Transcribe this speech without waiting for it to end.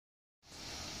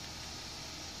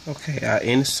Okay, I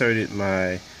inserted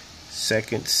my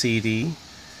second CD.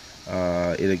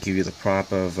 It'll give you the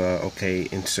prompt of okay,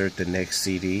 insert the next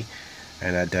CD,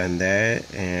 and I done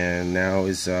that, and now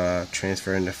it's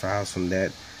transferring the files from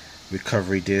that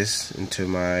recovery disk into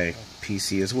my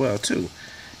PC as well too.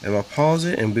 And I'll pause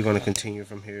it, and we're going to continue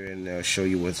from here and show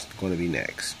you what's going to be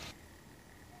next.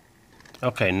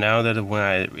 Okay, now that when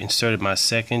I inserted my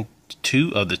second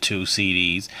two of the two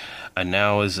CDs,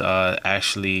 now is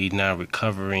actually now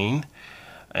recovering,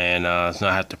 and so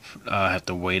I have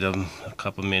to wait a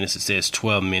couple minutes. It says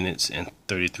 12 minutes and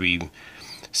 33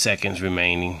 seconds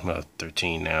remaining. Well,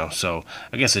 13 now. So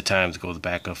I guess the time goes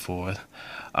back and forth.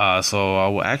 So I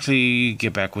will actually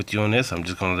get back with you on this. I'm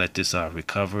just going to let this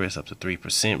recover. It's up to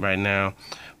 3% right now,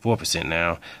 4%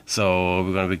 now. So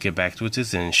we're going to get back with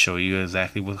this and show you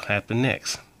exactly what happened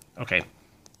next. Okay.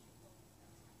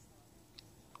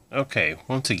 Okay,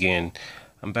 once again,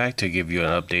 I'm back to give you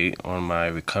an update on my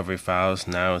recovery files.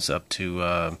 Now it's up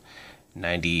to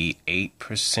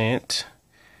 98%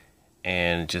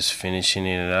 and just finishing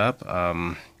it up.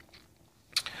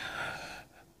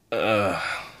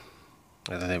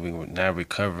 As I said, we're now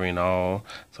recovering all,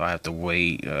 so I have to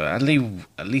wait. At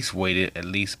least waited at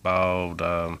least about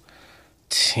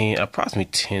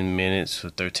approximately 10 minutes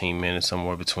or 13 minutes,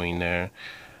 somewhere between there.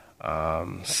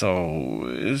 So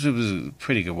it was a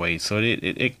pretty good wait. So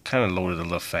it kind of loaded a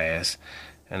little fast.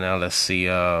 And now let's see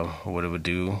what it would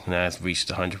do. Now it's reached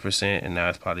 100%, and now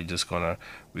it's probably just gonna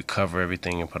recover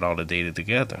everything and put all the data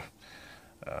together.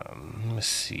 Let's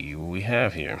see what we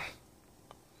have here.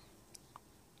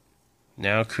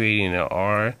 Now creating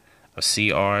a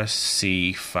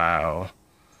CRC file.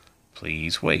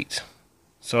 Please wait.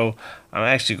 So I'm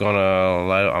actually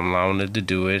I'm allowing it to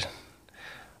do it.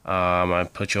 I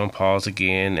put you on pause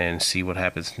again and see what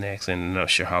happens next, and I'm not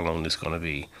sure how long this is going to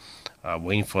be.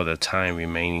 Waiting for the time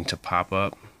remaining to pop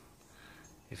up.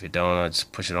 If it don't, I'll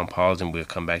just push it on pause and we'll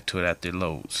come back to it after it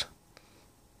loads.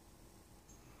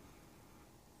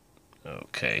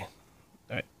 Okay.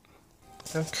 Alright.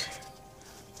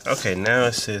 Okay, now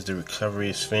it says the recovery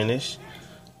is finished.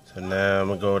 So now I'm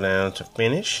going to go down to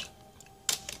finish.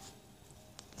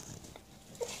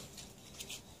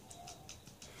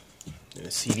 And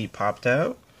the CD popped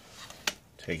out.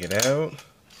 Take it out.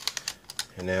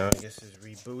 And now I guess it's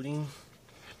rebooting.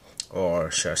 Or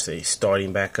should I say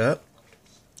starting back up.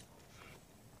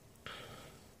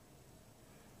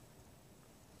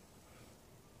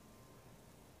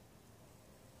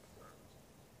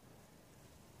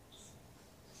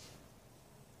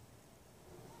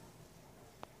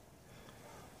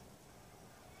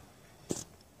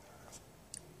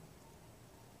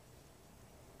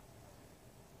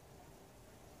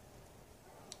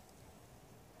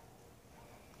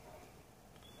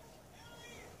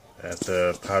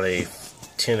 After probably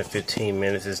 10 or 15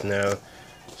 minutes, it's now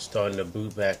starting to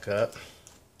boot back up.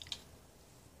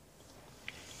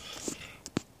 It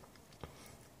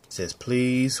says,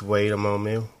 please wait a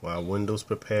moment while Windows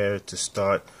prepares to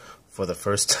start for the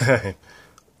first time.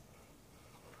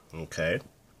 Okay.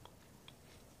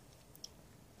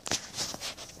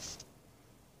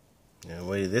 And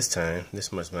waited this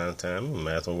much amount of time. I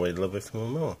might as well wait a little bit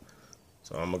more.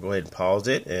 So I'm going to go ahead and pause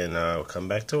it, and I'll come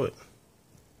back to it.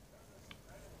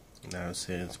 Now it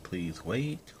says, please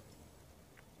wait.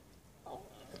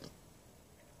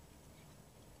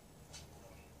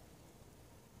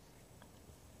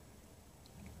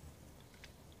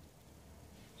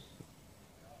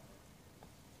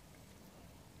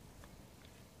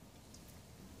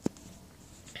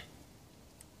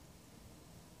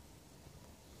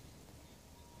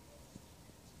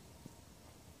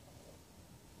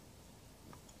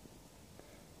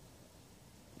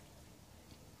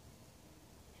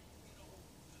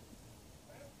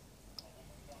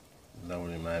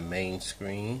 Loading my main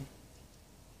screen.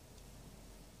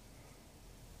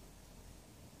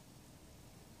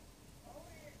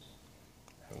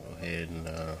 I'll go ahead and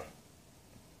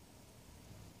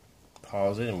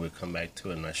pause it, and we'll come back to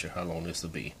it. I'm not sure how long this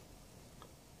will be.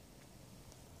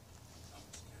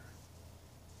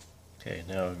 Okay,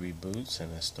 now it reboots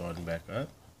and it's starting back up.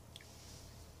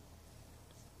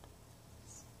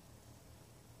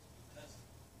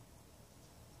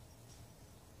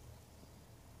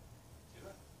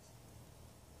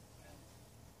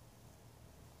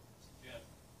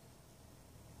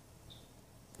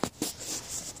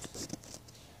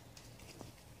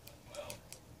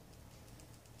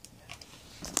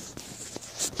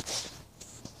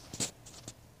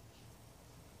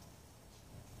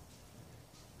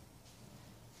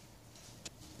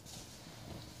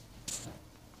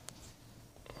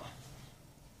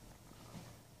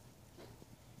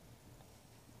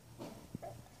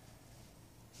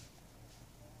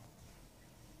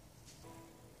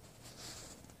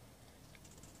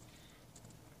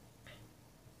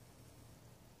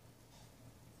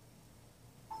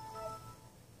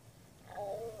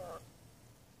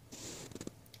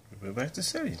 Go back to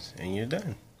settings, and you're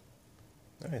done.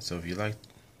 Alright, so if you like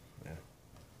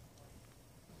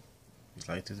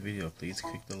this video, please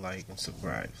click the like and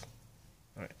subscribe.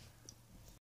 Alright.